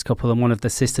same-sex couple and one of the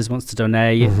sisters wants to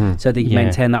donate, so they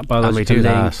maintain that biological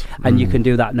link, and you can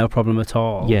do that no problem at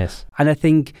all. Yes. And I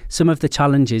think some of the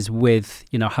challenges with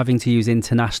having to use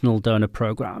international donor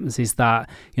programs is that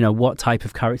what type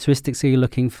of characteristics are you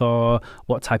looking for?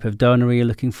 What type of donor are you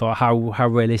looking for? How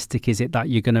realistic is it that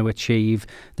you're going to achieve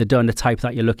the donor type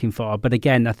that you're looking for? But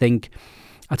again, I think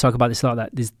I talk about this a lot,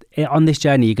 that on this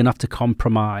journey you're going to have to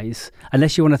compromise,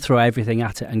 unless you want to throw everything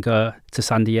at it and go to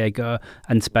San Diego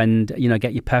and spend,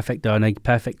 get your perfect donor,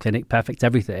 perfect clinic, perfect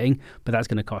everything, but that's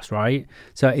going to cost, right?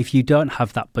 So if you don't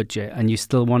have that budget and you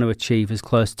still want to achieve as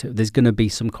close to, there's going to be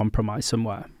some compromise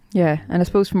somewhere. Yeah, and I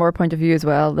suppose from our point of view as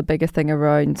well, the biggest thing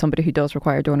around somebody who does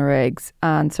require donor eggs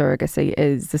and surrogacy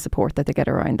is the support that they get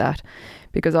around that.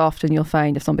 Because often you'll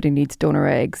find if somebody needs donor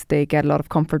eggs, they get a lot of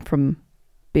comfort from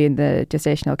being the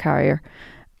gestational carrier.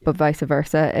 But vice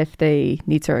versa, if they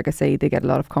need surrogacy, they get a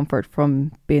lot of comfort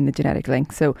from being the genetic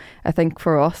link. So I think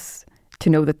for us to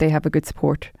know that they have a good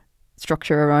support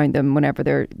structure around them whenever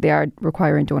they are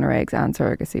requiring donor eggs and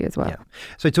surrogacy as well. Yeah.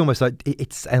 So it's almost like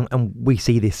and we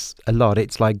see this a lot.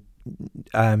 It's like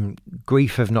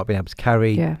grief of not being able to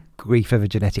carry, grief of a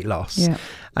genetic loss,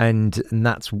 and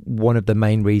that's one of the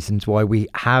main reasons why we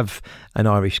have an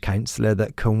Irish counsellor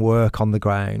that can work on the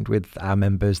ground with our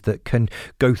members, that can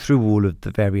go through all of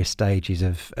the various stages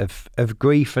of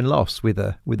grief and loss with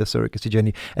a surrogacy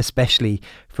journey, especially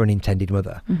for an intended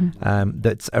mother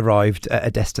that's arrived at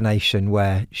a destination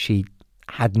where she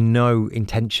had no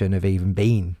intention of even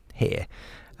being here.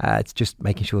 It's just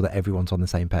making sure that everyone's on the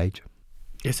same page.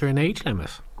 Is there an age limit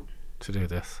to do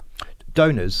this?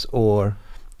 Donors or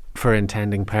for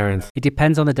intending parents? It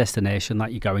depends on the destination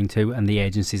that you're going to and the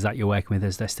agencies that you're working with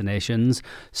as destinations.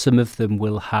 Some of them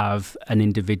will have an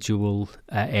individual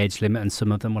age limit, and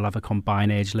some of them will have a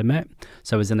combined age limit.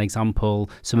 So as an example,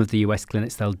 some of the US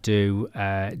clinics, they'll do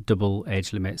double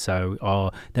age limit. So, or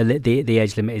the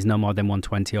age limit is no more than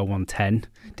 120 or 110,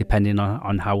 depending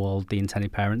on how old the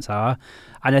intended parents are.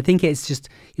 And I think it's just,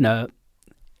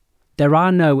 there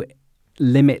are no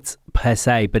limits per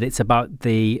se, but it's about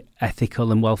the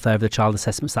ethical and welfare of the child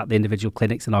assessments that the individual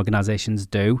clinics and organisations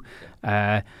do.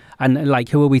 And like,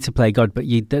 who are we to play God? But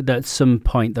at some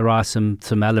point, there are some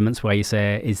elements where you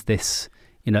say, is this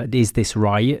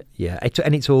right? Yeah,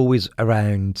 and it's always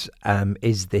around,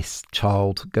 is this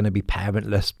child going to be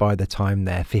parentless by the time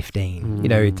they're 15?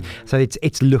 So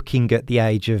it's looking at the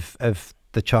age of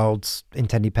the child's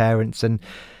intended parents, and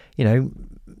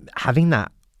having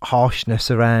that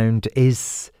harshness around,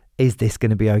 is this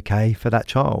going to be okay for that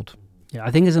child? Yeah,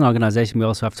 I think as an organisation we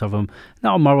also have to have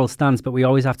not a moral stance, but we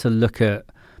always have to look at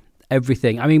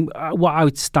everything. I mean, what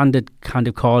our standard kind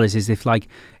of call is if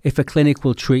a clinic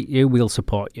will treat you, we'll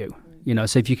support you.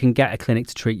 So if you can get a clinic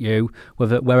to treat you,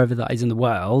 wherever that is in the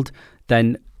world,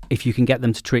 then if you can get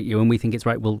them to treat you and we think it's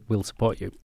right, we'll support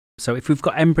you. So if we've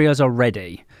got embryos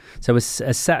already, so a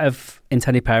set of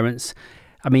intended parents,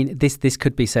 I mean, this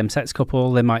could be same-sex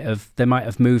couple. They might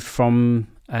have moved from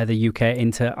the UK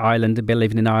into Ireland and be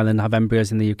living in Ireland, have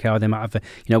embryos in the UK, or they might have,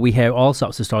 we hear all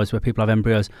sorts of stories where people have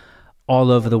embryos all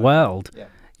over the world. Yeah.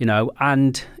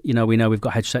 And we know we've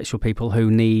got heterosexual people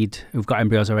who've got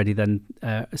embryos already, then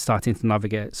starting to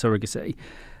navigate surrogacy.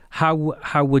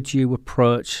 How would you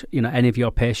approach, any of your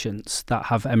patients that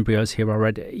have embryos here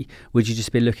already? Would you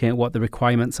just be looking at what the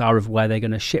requirements are of where they're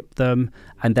going to ship them,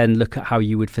 and then look at how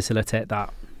you would facilitate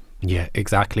that? Yeah,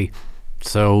 exactly.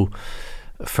 So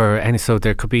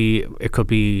it could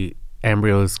be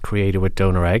embryos created with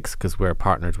donor eggs, because we're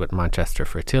partnered with Manchester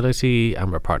Fertility,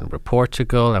 and we're partnered with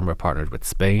Portugal, and we're partnered with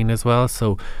Spain as well.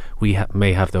 So we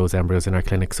may have those embryos in our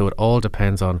clinic. So it all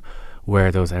depends on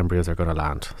where those embryos are going to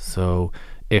land. So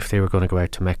if they were going to go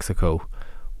out to Mexico,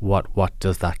 what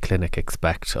does that clinic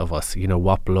expect of us?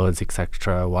 What bloods,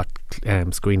 etc., what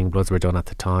screening bloods were done at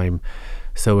the time.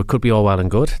 So it could be all well and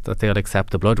good that they'll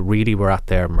accept the blood. Really, we're at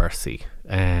their mercy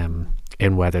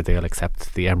in whether they'll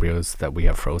accept the embryos that we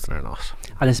have frozen or not.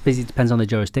 And I suppose it depends on the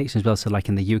jurisdiction as well. So like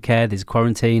in the UK, there's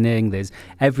quarantining, there's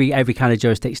every kind of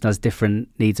jurisdiction has different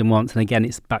needs and wants. And again,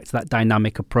 it's back to that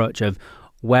dynamic approach of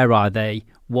where are they,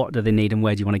 what do they need, and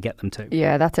where do you want to get them to?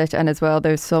 Yeah, that's it. And as well,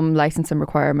 there's some licensing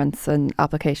requirements and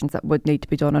applications that would need to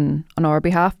be done on our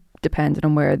behalf depending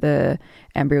on where the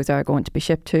embryos are going to be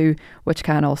shipped to, which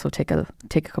can also take a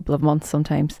couple of months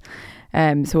sometimes.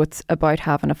 So it's about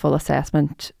having a full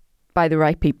assessment by the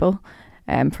right people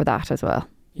for that as well.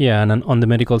 Yeah, and on the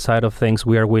medical side of things,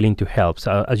 we are willing to help.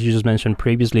 So as you just mentioned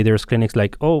previously, there's clinics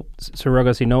like,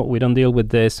 surrogacy, no, we don't deal with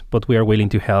this, but we are willing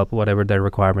to help whatever their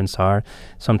requirements are.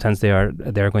 Sometimes they are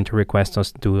going to request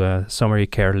us to do a summary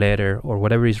care letter or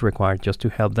whatever is required just to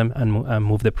help them and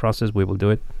move the process. We will do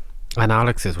it. And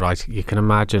Alex is right. You can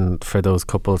imagine for those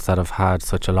couples that have had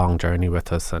such a long journey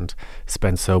with us and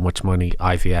spent so much money,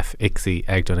 IVF, ICSI,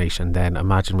 egg donation, then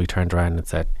imagine we turned around and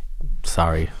said,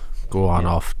 sorry, go on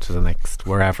off to the next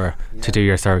wherever to do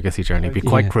your surrogacy journey. It'd be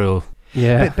quite cruel.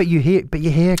 Yeah, but you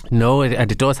hear. No,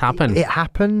 it does happen. It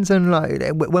happens, and like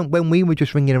when we were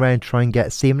just ringing around to try and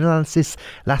get semen analysis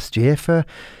last year for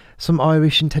some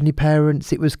Irish intended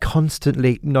parents, it was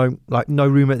constantly no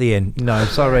room at the inn. No,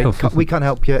 sorry, we can't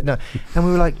help you. No, and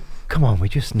we were like, come on, we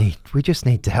just need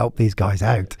to help these guys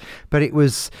out. But we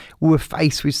were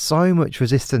faced with so much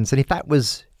resistance, and if that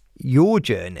was your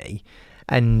journey,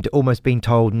 and almost being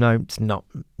told, no, it's not,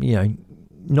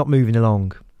 not moving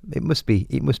along. It must be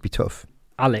tough.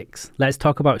 Alex, let's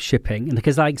talk about shipping.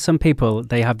 Because like some people,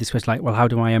 they have this question like, well, how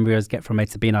do my embryos get from A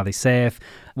to B and are they safe?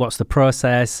 What's the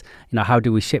process? How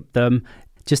do we ship them?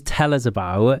 Just tell us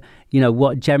about,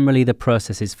 what generally the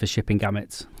process is for shipping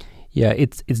gametes. Yeah,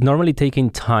 it's normally taking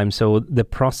time. So the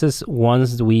process,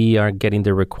 once we are getting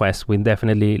the request, we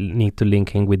definitely need to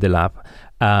link in with the lab.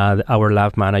 Our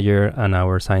lab manager and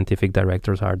our scientific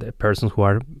directors are the persons who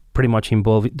are pretty much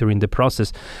involved during the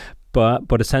process.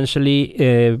 But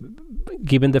essentially,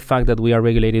 given the fact that we are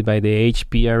regulated by the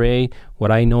HPRA,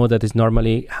 what I know that is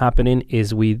normally happening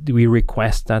is we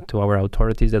request that to our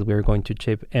authorities that we are going to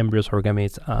ship embryos or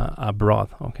gametes abroad.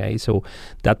 Okay, so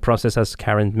that process, as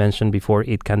Karen mentioned before,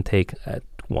 it can take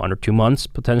 1 or 2 months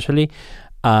potentially.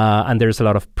 And there's a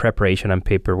lot of preparation and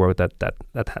paperwork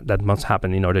that must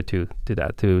happen in order to do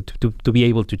that, to be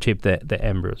able to ship the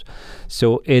embryos.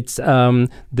 So it's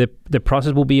the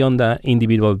process will be on the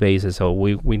individual basis. So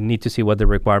we need to see what the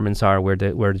requirements are, where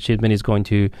the shipment is going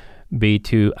to be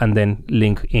to, and then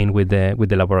link in with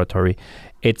the laboratory.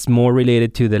 It's more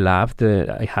related to the lab.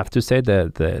 I have to say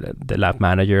the lab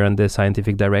manager and the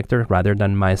scientific director rather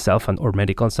than myself or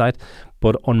medical side.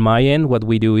 But on my end, what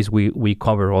we do is we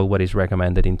cover all what is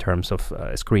recommended in terms of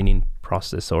screening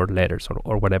process or letters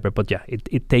or whatever. But yeah,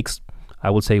 it takes, I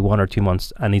would say, 1 or 2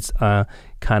 months, and it's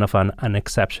kind of an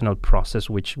exceptional process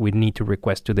which we need to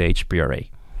request to the HPRA.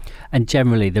 And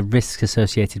generally, the risks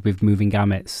associated with moving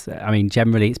gametes, I mean,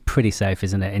 generally it's pretty safe,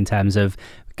 isn't it, in terms of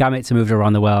gametes are moved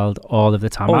around the world all of the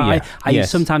time. I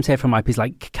sometimes hear from IPs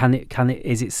like,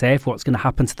 is it safe? What's going to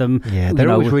happen to them? Yeah,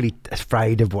 they're always really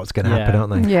afraid of what's going to happen,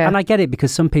 aren't they? Yeah. And I get it,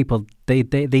 because some people,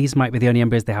 these might be the only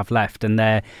embryos they have left, and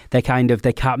they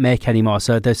can't make any more.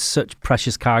 So there's such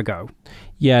precious cargo.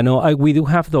 Yeah, no, we do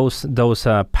have those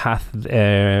paths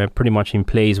pretty much in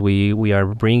place. We are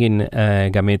bringing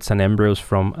gametes and embryos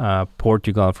from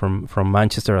Portugal, from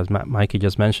Manchester, as Mikey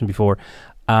just mentioned before,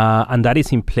 and that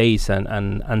is in place.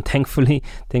 And thankfully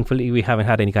we haven't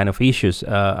had any kind of issues,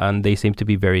 and they seem to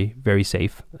be very, very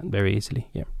safe and very easily.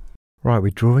 Yeah. Right,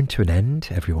 we're drawing to an end,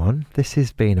 everyone. This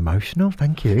has been emotional.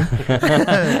 Thank you.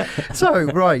 So,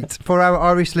 right, for our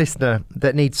Irish listener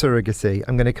that needs surrogacy,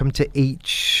 I'm going to come to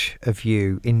each of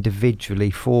you individually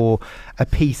for a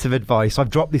piece of advice. I've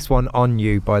dropped this one on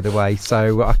you, by the way,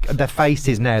 so their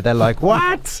faces now, they're like,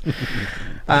 what?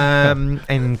 And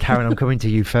Karen, I'm coming to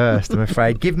you first, I'm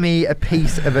afraid. Give me a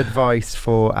piece of advice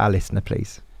for our listener,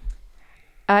 please.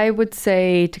 I would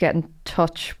say to get in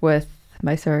touch with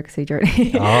my surrogacy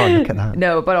journey. Oh, look at that.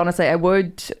 No, but honestly, I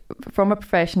would, from a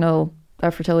professional,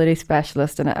 a fertility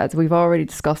specialist, and as we've already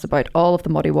discussed about all of the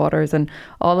muddy waters and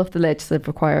all of the legislative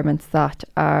requirements that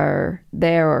are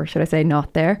there, or should I say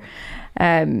not there,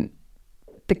 the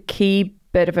key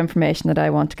bit of information that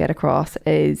I want to get across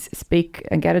is speak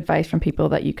and get advice from people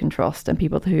that you can trust, and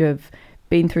people who have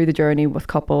been through the journey with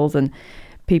couples, and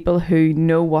people who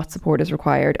know what support is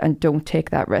required and don't take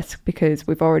that risk, because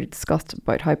we've already discussed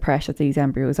about how precious these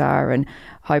embryos are and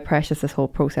how precious this whole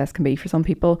process can be for some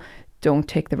people. Don't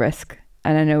take the risk.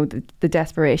 And I know that the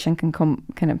desperation can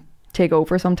kind of take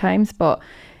over sometimes, but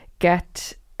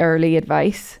get early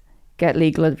advice, get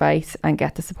legal advice, and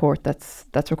get the support that's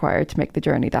required to make the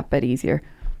journey that bit easier.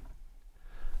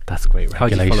 That's great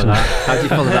regulation. How do you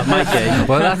follow that, Mikey?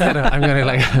 Well, that's it. I'm going to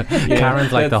like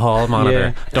Karen's like the hall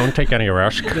monitor. Yeah. Don't take any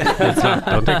risk.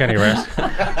 Don't take any risk.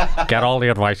 Get all the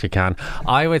advice you can.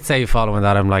 I would say, following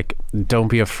that, I'm like, don't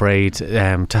be afraid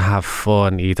to have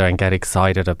fun either and get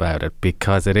excited about it,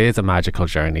 because it is a magical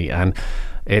journey. And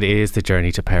It is the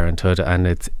journey to parenthood, and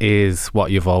it is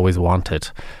what you've always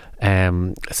wanted.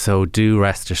 So do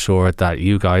rest assured that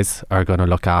you guys are going to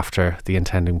look after the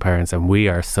intending parents, and we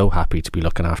are so happy to be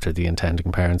looking after the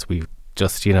intending parents. We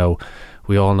just,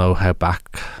 we all know how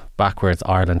backwards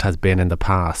Ireland has been in the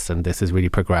past, and this is really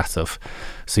progressive.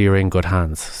 So you're in good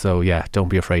hands. So yeah, don't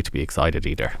be afraid to be excited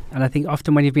either. And I think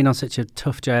often when you've been on such a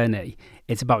tough journey,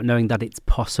 it's about knowing that it's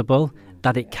possible,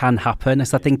 that it can happen.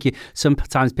 So I think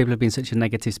sometimes people have been in such a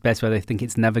negative space where they think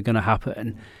it's never going to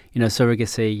happen.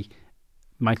 Surrogacy,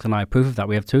 Michael and I are proof of that.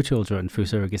 We have 2 children through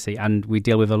surrogacy, and we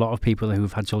deal with a lot of people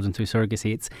who've had children through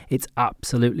surrogacy. It's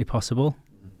absolutely possible.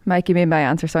 Mike, you made my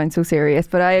answer sound so serious,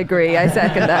 but I agree. I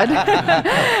second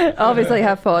that. Obviously,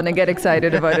 have fun and get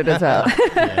excited about it as well.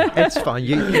 Yeah, it's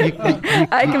fine.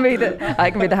 I can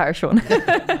be the harsh one.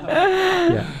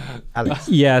 Yeah. Alex.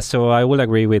 Yeah, so I will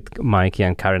agree with Mikey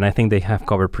and Karen. I think they have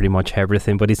covered pretty much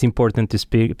everything, but it's important to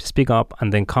speak up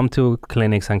and then come to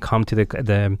clinics and come to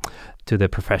the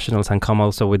professionals and come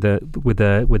also with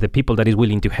the people that is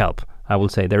willing to help. I will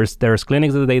say there's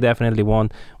clinics that they definitely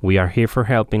want. We are here for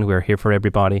helping. We are here for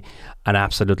everybody, and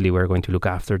absolutely we're going to look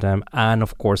after them. And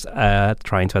of course,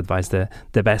 trying to advise the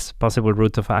best possible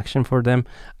route of action for them.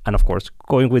 And of course,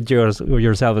 going with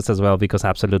yourselves as well, because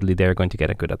absolutely they're going to get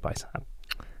a good advice.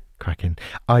 Cracking.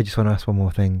 I just want to ask one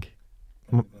more thing.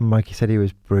 Mikey said he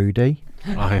was broody.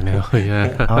 I know,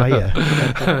 yeah. Oh,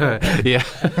 yeah. Yeah.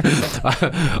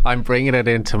 I'm bringing it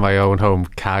into my own home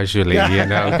casually,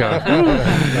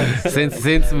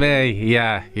 Since May,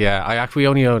 yeah. We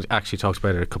only actually talked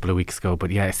about it a couple of weeks ago,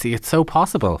 but yeah, see, it's so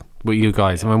possible with you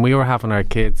guys. And when we were having our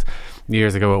kids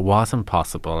years ago, it wasn't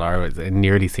possible, or it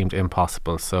nearly seemed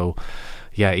impossible. So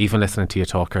yeah, even listening to you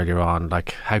talk earlier on,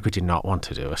 like, how could you not want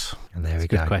to do it? And there we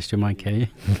go. Good question, Mikey.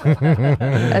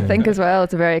 I think as well,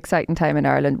 it's a very exciting time in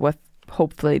Ireland with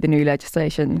hopefully the new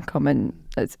legislation coming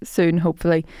soon.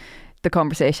 Hopefully the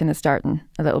conversation is starting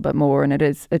a little bit more, and it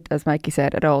as Mikey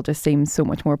said, it all just seems so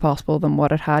much more possible than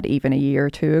what it had even a year or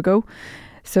 2 ago.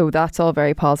 So that's all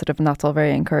very positive, and that's all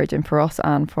very encouraging for us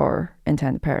and for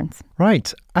intended parents.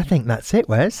 Right. I think that's it,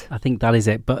 Wes. I think that is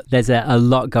it. But there's a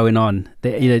lot going on.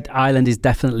 Ireland is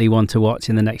definitely one to watch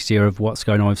in the next year of what's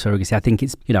going on with surrogacy. I think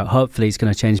it's, hopefully it's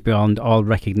going to change beyond all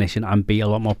recognition and be a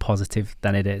lot more positive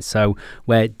than it is. So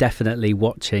we're definitely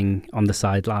watching on the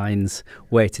sidelines,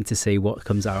 waiting to see what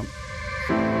comes out.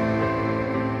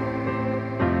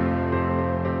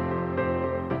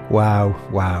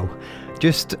 Wow.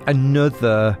 Just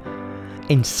another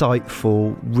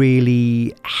insightful,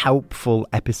 really helpful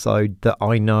episode that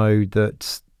I know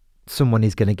that someone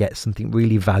is going to get something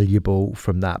really valuable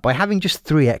from that by having just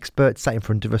 3 experts sat in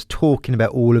front of us talking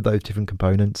about all of those different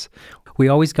components. We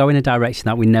always go in a direction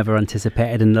that we never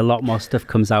anticipated, and a lot more stuff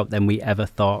comes out than we ever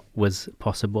thought was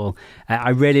possible.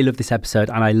 I really love this episode,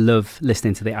 and I love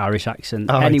listening to the Irish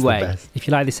accent. Anyway, if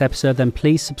you like this episode, then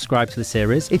please subscribe to the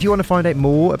series. If you want to find out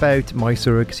more about My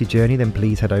Surrogacy Journey, then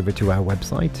please head over to our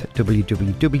website,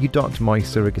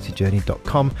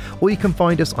 www.mysurrogacyjourney.com, or you can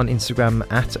find us on Instagram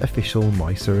at official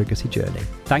My Surrogacy Journey.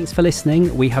 Thanks for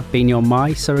listening. We have been your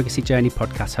My Surrogacy Journey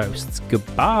podcast hosts.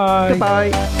 Goodbye.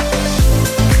 Goodbye.